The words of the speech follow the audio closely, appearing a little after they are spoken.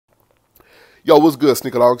Yo, what's good,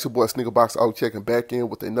 Snkrlog? It's your boy Snkrbox out checking back in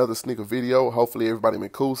with another sneaker video. Hopefully everybody been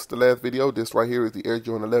cool since the last video. This right here is the Air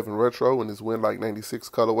Jordan 11 Retro in this Win Like 96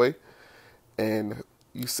 colorway. And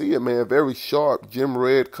you see it, man, very sharp gem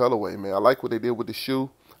red colorway, man. I like what they did with the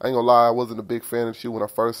shoe. I ain't gonna lie, I wasn't a big fan of the shoe when I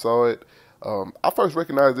first saw it. I first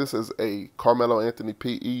recognized this as a Carmelo Anthony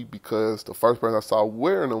PE because the first person I saw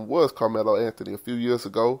wearing them was Carmelo Anthony a few years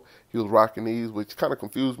ago. He was rocking these, which kind of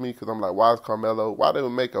confused me because I'm like, why is Carmelo? Why they would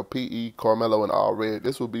make a PE Carmelo in all red?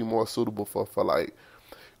 This would be more suitable for like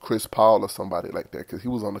Chris Paul or somebody like that because he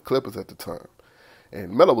was on the Clippers at the time.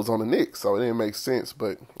 And Melo was on the Knicks, so it didn't make sense.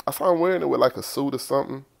 But I saw him wearing it with like a suit or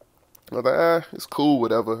something. I was like, it's cool,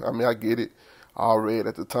 whatever. I mean, I get it. All red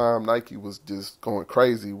at the time. Nike was just going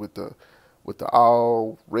crazy with the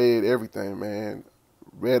all red everything, man.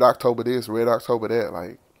 Red October this, red October that.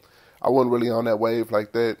 Like, I wasn't really on that wave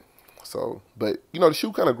like that. So, but, you know, the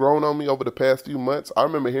shoe kind of grown on me over the past few months. I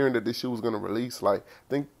remember hearing that this shoe was going to release, like, I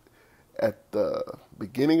think at the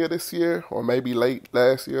beginning of this year or maybe late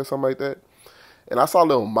last year or something like that. And I saw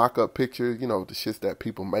little mock-up pictures, you know, the shits that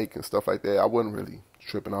people make and stuff like that. I wasn't really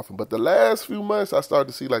tripping off them. But the last few months, I started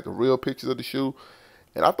to see, like, the real pictures of the shoe.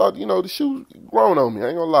 And I thought, you know, the shoe grown on me. I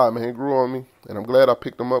ain't gonna lie, man. It grew on me. And I'm glad I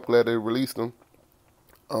picked them up. Glad they released them.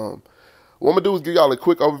 What I'm gonna do is give y'all a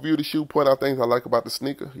quick overview of the shoe, point out things I like about the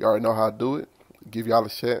sneaker. You already know how I do it. Give y'all a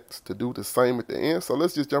chance to do the same at the end. So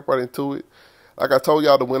let's just jump right into it. Like I told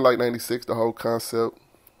y'all, to Win Like 96, the whole concept,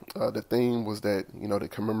 the theme was that, you know, they're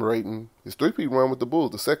commemorating his three-peat run with the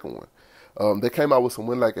Bulls, the second one. They came out with some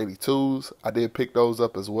Win Like 82s. I did pick those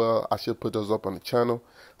up as well. I should put those up on the channel.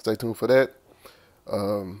 Stay tuned for that.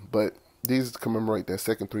 But these commemorate that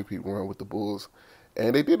second three-peat run with the Bulls.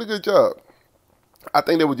 And they did a good job. I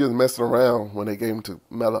think they were just messing around when they gave him to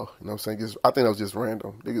Melo. You know what I'm saying? I think that was just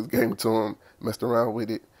random. They just gave him to him, messed around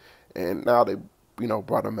with it. And now they, you know,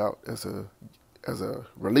 brought him out as a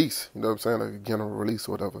release. You know what I'm saying? Like a general release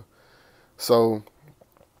or whatever. So,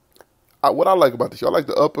 what I like about this shoe, I like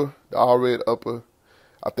the upper, the all-red upper.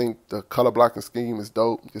 I think the color blocking scheme is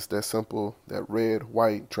dope. Just that simple, that red,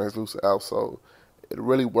 white, translucent outsole. It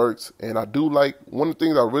really works. And I do like, one of the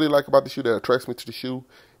things I really like about the shoe that attracts me to the shoe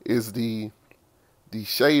is the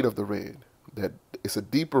shade of the red. That it's a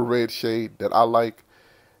deeper red shade that I like.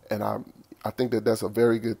 And I think that that's a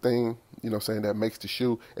very good thing, you know what I'm saying, that makes the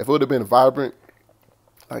shoe. If it would have been vibrant,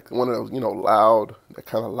 like one of those, you know, loud, that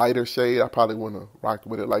kind of lighter shade, I probably wouldn't have rocked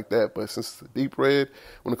with it like that. But since it's a deep red,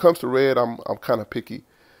 when it comes to red, I'm kind of picky.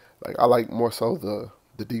 Like, I like more so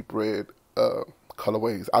the deep red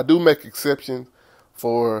colorways. I do make exceptions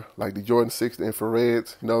for, like, the Jordan 6, the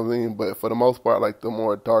infrareds, you know what I mean? But for the most part, like, the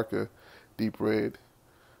more darker, deep red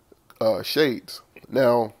shades.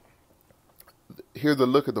 Now, here's a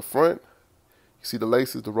look at the front. You see the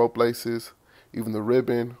laces, the rope laces, even the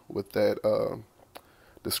ribbon with that,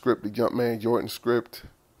 the script, the Jumpman Jordan script,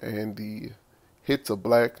 and the hits are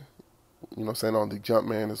black, you know what I'm saying, on the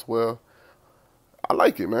Jumpman as well. I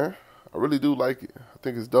like it, man. I really do like it. I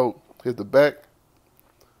think it's dope. Here's the back.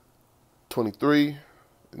 23.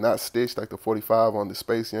 Not stitched like the 45 on the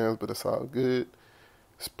Space Yams, but it's all good.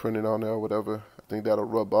 It's printed on there or whatever. I think that'll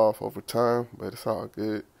rub off over time, but it's all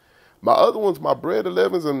good. My other ones, my Bred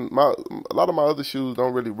 11s and a lot of my other shoes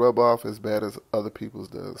don't really rub off as bad as other people's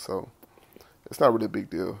does, so it's not really a big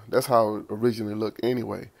deal. That's how it originally looked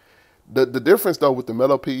anyway. The difference, though, with the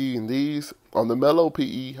Melo PE and these, on the Melo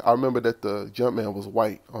PE, I remember that the Jumpman was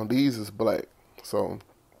white. On these, it's black. So,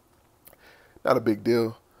 not a big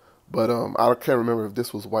deal. But I can't remember if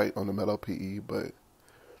this was white on the Melo PE. But,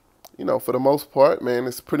 you know, for the most part, man,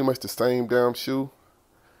 it's pretty much the same damn shoe.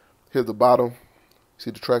 Here's the bottom.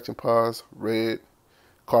 See the traction paws, red.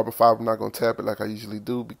 Carbon fiber, I'm not going to tap it like I usually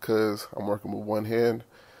do because I'm working with one hand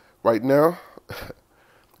right now.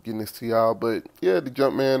 Getting this to y'all, but yeah, the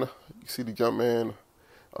Jumpman, you see the Jumpman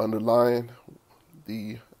underlined,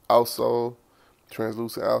 the outsole,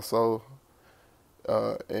 translucent outsole,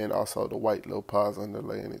 and also the white little paws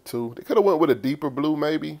underlaying it too. They could have went with a deeper blue,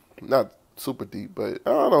 maybe, not super deep, but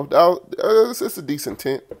I don't know. It's a decent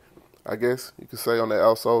tint, I guess you could say, on that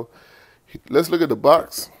outsole. Let's look at the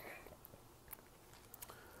box.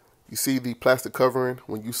 You see the plastic covering.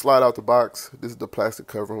 When you slide out the box, this is the plastic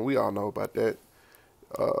covering. We all know about that.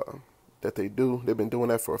 That they do. They've been doing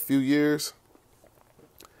that for a few years.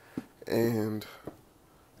 And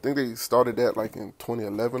I think they started that like in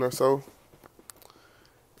 2011 or so.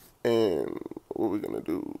 And what we're going to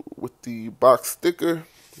do with the box sticker,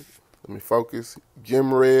 let me focus,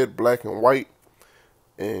 gem red, black, and white.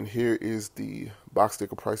 And here is the box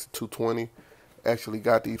sticker price of $220. Actually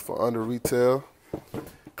got these for under retail.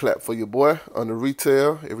 Clap for your boy, under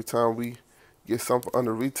retail. Every time we get something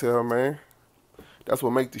under retail, man, That's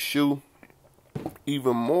what makes the shoe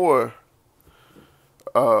even more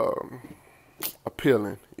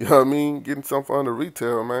appealing. You know what I mean? Getting something for under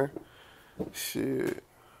retail, man. Shit,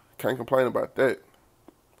 can't complain about that.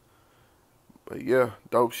 But yeah,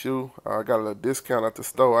 dope shoe. I got a little discount at the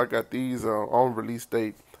store. I got these on release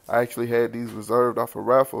date. I actually had these reserved off a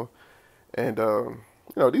raffle, and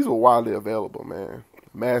these were widely available, man.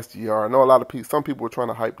 Mass GR. I know a lot of people. Some people were trying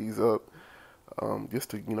to hype these up, just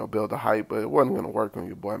to build a hype, but it wasn't gonna work on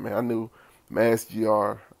your boy, man. I knew Mass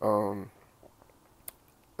GR.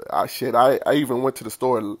 I even went to the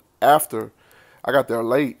store after. I got there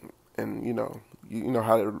late, and you know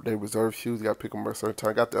how they reserve shoes. You got to pick them at a certain time.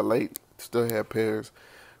 I got there late, still had pairs.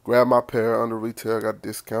 Grabbed my pair under retail, got a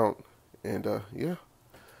discount, and yeah.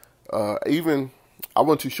 Even I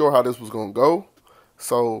wasn't too sure how this was gonna go,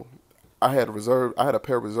 so I had a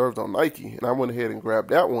pair reserved on Nike, and I went ahead and grabbed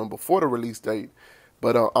that one before the release date.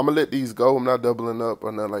 But I'm gonna let these go. I'm not doubling up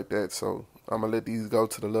or nothing like that. So I'm gonna let these go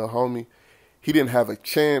to the little homie. He didn't have a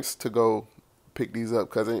chance to go pick these up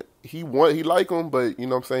because he liked them, but you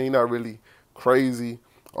know what I'm saying, he not really crazy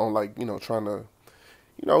on trying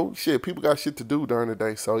to, shit, people got shit to do during the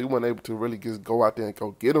day, so he wasn't able to really just go out there and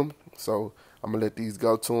go get them. So I'm gonna let these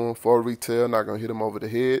go to him for retail. Not gonna hit him over the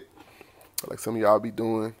head like some of y'all be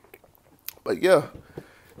doing. But yeah,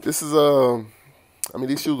 this is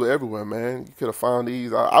these shoes were everywhere, man. You could have found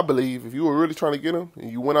these. I believe if you were really trying to get them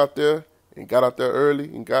and you went out there and got out there early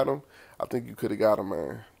and got them, I think you could have got them,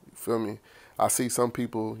 man. You feel me? I see some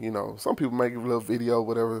people, some people make a little video,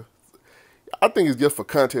 whatever. I think it's just for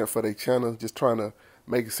content for their channel, just trying to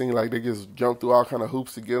make it seem like they just jump through all kind of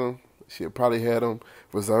hoops to get them. Shit, probably had them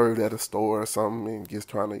reserved at a store or something and just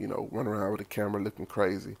trying to, run around with a camera looking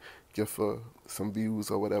crazy just for some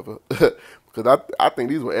views or whatever. Because I think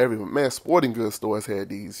these were everywhere. Man, sporting goods stores had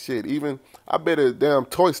these. Shit, even, I bet a damn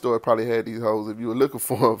toy store probably had these hoes if you were looking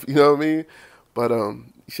for them. You know what I mean? But,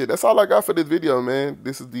 shit, that's all I got for this video, man.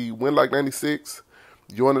 This is the Win Like 96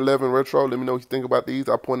 Jordan 11 Retro. Let me know what you think about these.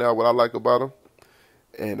 I point out what I like about them.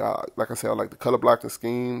 And like I said, I like the color blocking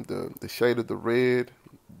scheme, the shade of the red.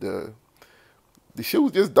 The shoe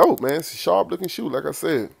was just dope, man. It's a sharp looking shoe, like I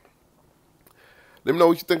said. Let me know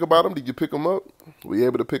what you think about them. Did you pick them up? Were you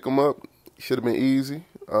able to pick them up? Should have been easy.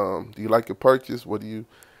 Do you like your purchase? What do you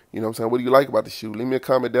know what I'm saying? What do you like about the shoe? Leave me a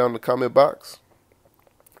comment down in the comment box.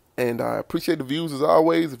 And I appreciate the views as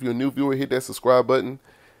always. If you're a new viewer, hit that subscribe button.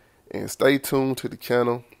 And stay tuned to the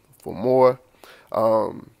channel for more.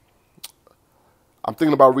 I'm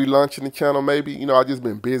thinking about relaunching the channel maybe. I just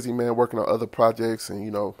been busy, man, working on other projects.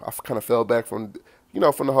 And, I kind of fell back from,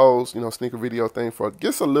 from the whole, sneaker video thing for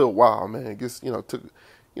just a little while, man. Just, took,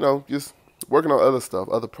 just working on other stuff,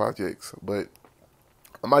 other projects. But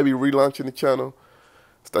I might be relaunching the channel.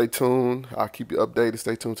 Stay tuned. I'll keep you updated.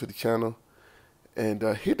 Stay tuned to the channel. And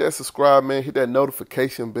hit that subscribe, man. Hit that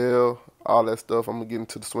notification bell, all that stuff. I'm going to get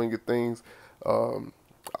into the swing of things.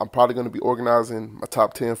 I'm probably going to be organizing my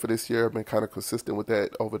top 10 for this year. I've been kind of consistent with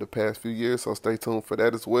that over the past few years, so stay tuned for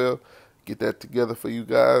that as well. Get that together for you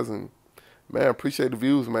guys. And, man, appreciate the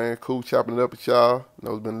views, man. Cool chopping it up with y'all. I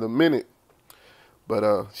know it's been a little minute.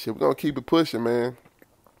 But, shit, we're going to keep it pushing, man.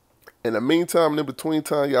 In the meantime and in between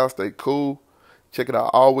time, y'all stay cool. Check it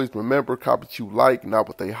out. Always remember, copy what you like, not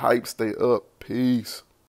what they hype. Stay up. Peace.